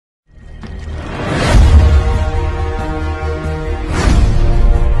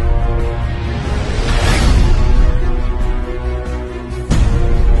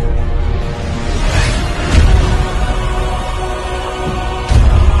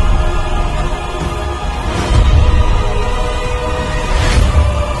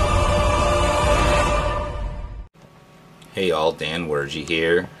Dan Wergy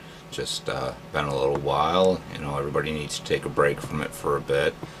here. Just been a little while. You know, everybody needs to take a break from it for a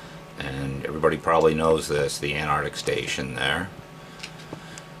bit. And everybody probably knows this, the Antarctic Station there.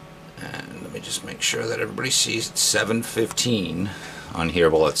 And let me just make sure that everybody sees it's 7:15 on here.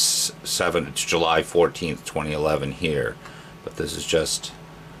 Well, it's July 14th, 2011 here. But this is just...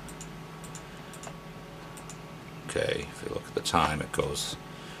 Okay, if you look at the time, it goes,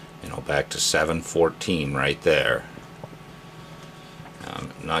 you know, back to 7:14 right there.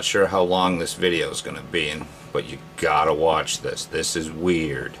 I'm not sure how long this video is going to be, but you gotta watch this. This is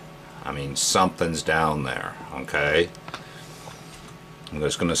weird. I mean, something's down there, okay? I'm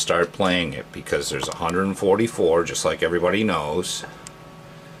just going to start playing it because there's 144, just like everybody knows.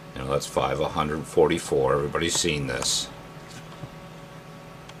 You know, that's 144. Everybody's seen this.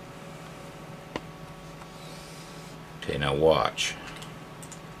 Okay, now watch.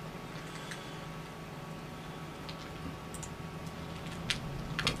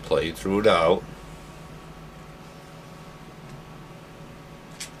 I'll play through it out.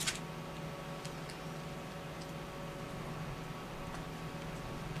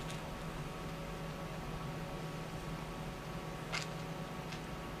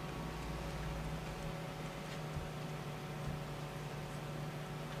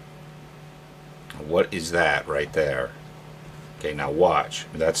 What is that right there? Okay, now watch.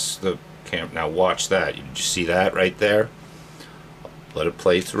 That's the camp. Now watch that. Did you see that right there? Let it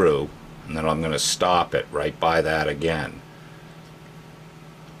play through, and then I'm going to stop it right by that again.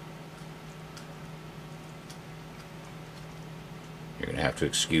 You're going to have to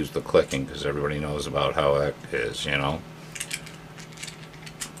excuse the clicking because everybody knows about how that is, you know.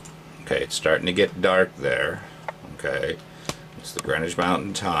 Okay, it's starting to get dark there. Okay, it's the Greenwich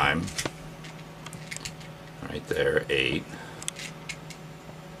Mountain Time. Right there, 8.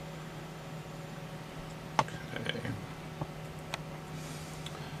 Okay.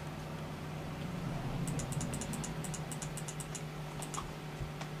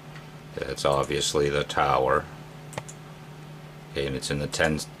 That's obviously the tower. Okay, and it's in the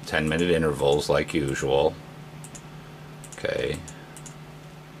 10-minute intervals like usual. Okay.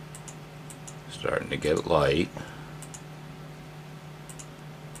 Starting to get light.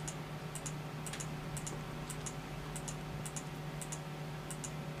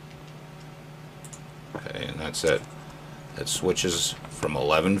 Okay, and that's it. That switches from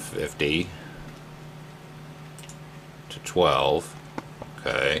 11:50 to 12.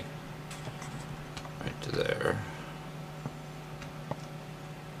 Okay, right to there.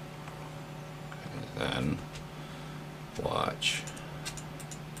 Okay, then watch.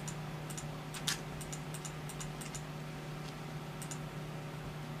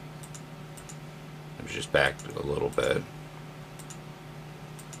 I'm just back a little bit.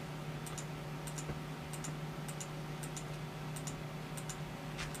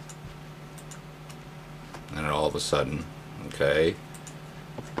 And all of a sudden, okay,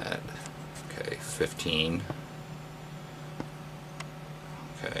 at 15,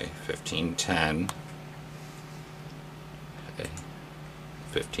 okay, 15:10, okay,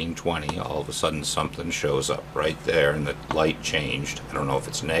 15:20, all of a sudden something shows up right there and the light changed. I don't know if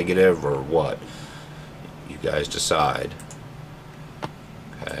it's negative or what. You guys decide.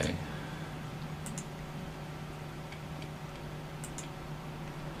 Okay.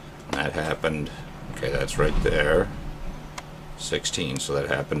 That happened. Okay, that's right there. 16, so that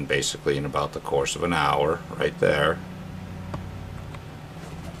happened basically in about the course of an hour, right there.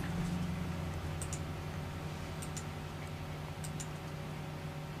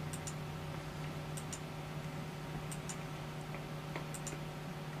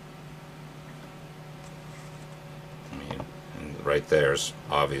 I mean, and right there's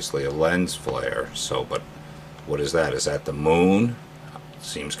obviously a lens flare, so, but what is that? Is that the moon?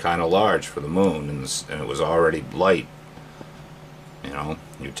 Seems kind of large for the moon, and it was already light. You know,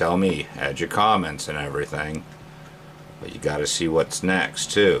 you tell me, add your comments and everything, but you got to see what's next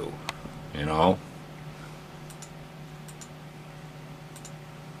too, you know.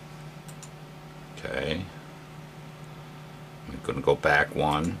 Okay, I'm going to go back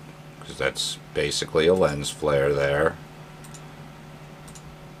one because that's basically a lens flare there.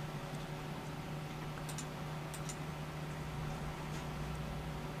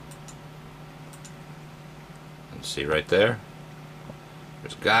 See right there?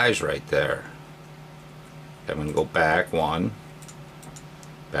 There's guys right there. I'm going to go back one,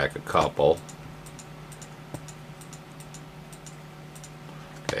 back a couple.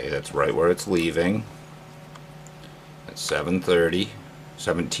 Okay, that's right where it's leaving. That's 7:30,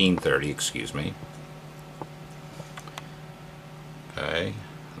 17:30, excuse me. Okay,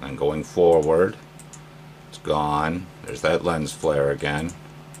 and then going forward, it's gone. There's that lens flare again,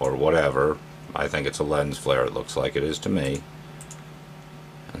 or whatever. I think it's a lens flare, it looks like it is to me.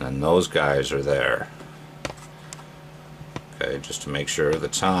 And then those guys are there. Okay, just to make sure the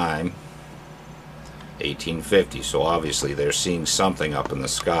time, 1850, so obviously they're seeing something up in the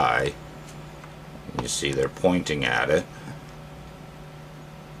sky. You see they're pointing at it.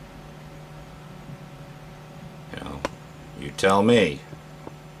 You know, you tell me.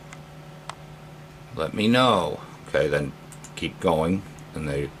 Let me know. Okay, then keep going, and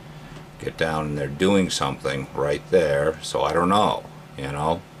they get down and they're doing something right there, so I don't know, you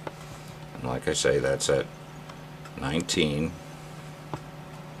know. And like I say, that's at 19.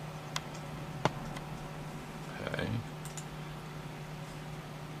 Okay.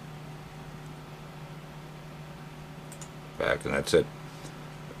 Back, and that's it.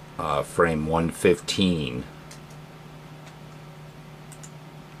 Frame 115.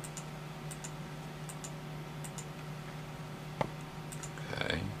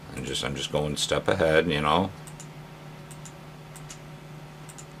 Okay, I'm just going step ahead, you know.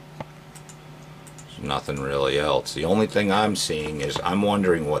 There's nothing really else. The only thing I'm seeing is I'm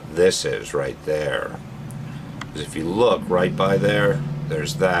wondering what this is right there. Because if you look right by there,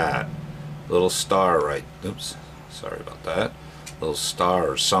 there's that little star right. Oops. Sorry about that. Little star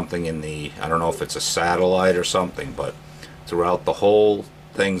or something in the, I don't know if it's a satellite or something, but throughout the whole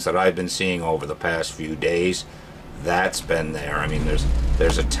things that I've been seeing over the past few days, that's been there. I mean,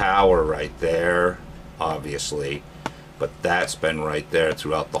 there's a tower right there, obviously, but that's been right there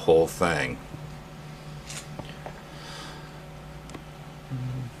throughout the whole thing.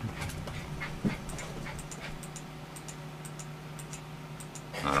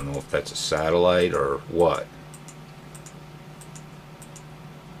 I don't know if that's a satellite or what.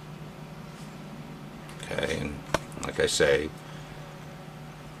 Okay, and like I say,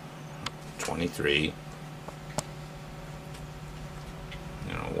 23,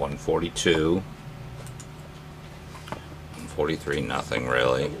 you know, 142, 143, nothing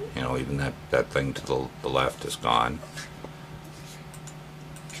really. You know, even that thing to the left is gone.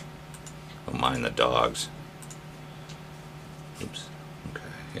 Don't mind the dogs. Oops. Okay,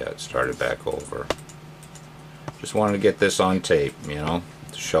 yeah, it started back over. Just wanted to get this on tape, you know,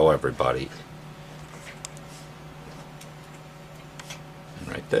 to show everybody.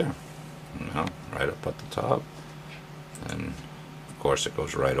 Right there, you know, right up at the top, and of course it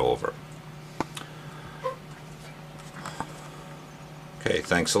goes right over. Okay,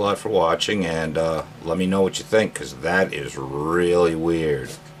 thanks a lot for watching, and let me know what you think, because that is really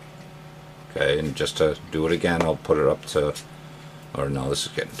weird. Okay, and just to do it again, I'll put it up to, or no, this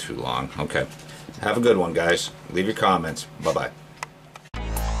is getting too long. Okay, have a good one, guys. Leave your comments. Bye bye.